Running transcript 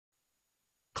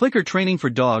Clicker training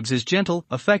for dogs is gentle,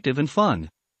 effective and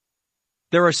fun.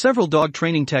 There are several dog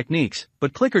training techniques,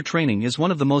 but clicker training is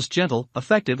one of the most gentle,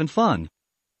 effective and fun.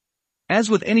 As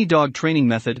with any dog training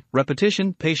method,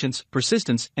 repetition, patience,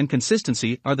 persistence, and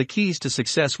consistency are the keys to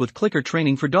success with clicker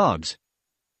training for dogs.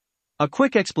 A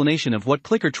quick explanation of what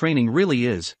clicker training really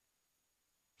is.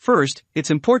 First, it's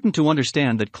important to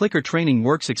understand that clicker training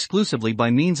works exclusively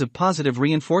by means of positive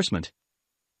reinforcement.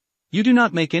 You do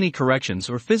not make any corrections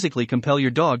or physically compel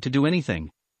your dog to do anything.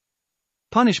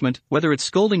 Punishment, whether it's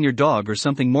scolding your dog or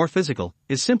something more physical,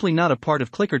 is simply not a part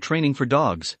of clicker training for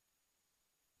dogs.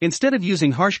 Instead of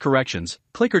using harsh corrections,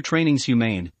 clicker training's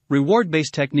humane,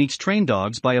 reward-based techniques train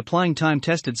dogs by applying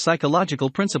time-tested psychological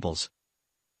principles.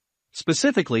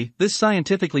 Specifically, this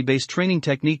scientifically based training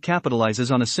technique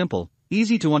capitalizes on a simple,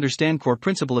 easy-to-understand core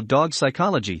principle of dog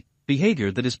psychology: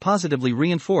 behavior that is positively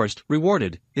reinforced,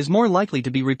 rewarded, is more likely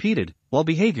to be repeated, while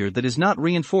behavior that is not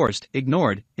reinforced,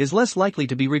 ignored, is less likely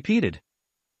to be repeated.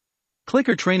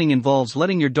 Clicker training involves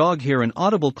letting your dog hear an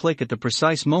audible click at the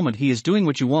precise moment he is doing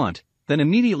what you want, then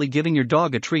immediately giving your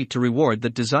dog a treat to reward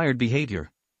that desired behavior.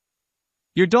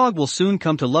 Your dog will soon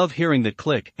come to love hearing that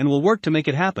click and will work to make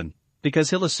it happen, because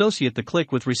he'll associate the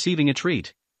click with receiving a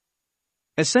treat.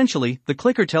 Essentially, the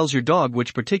clicker tells your dog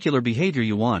which particular behavior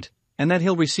you want, and that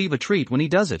he'll receive a treat when he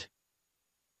does it.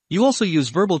 You also use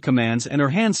verbal commands and or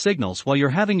hand signals while you're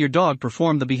having your dog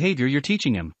perform the behavior you're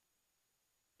teaching him.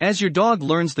 As your dog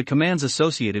learns the commands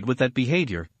associated with that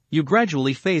behavior, you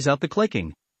gradually phase out the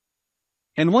clicking.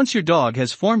 And once your dog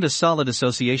has formed a solid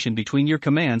association between your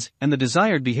commands and the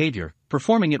desired behavior,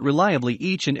 performing it reliably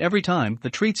each and every time, the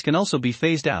treats can also be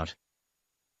phased out.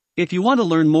 If you want to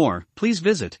learn more, please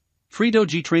visit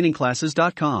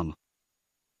freedogtrainingclasses.com.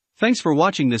 Thanks for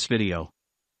watching this video.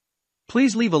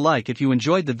 Please leave a like if you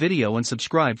enjoyed the video and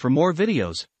subscribe for more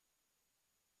videos.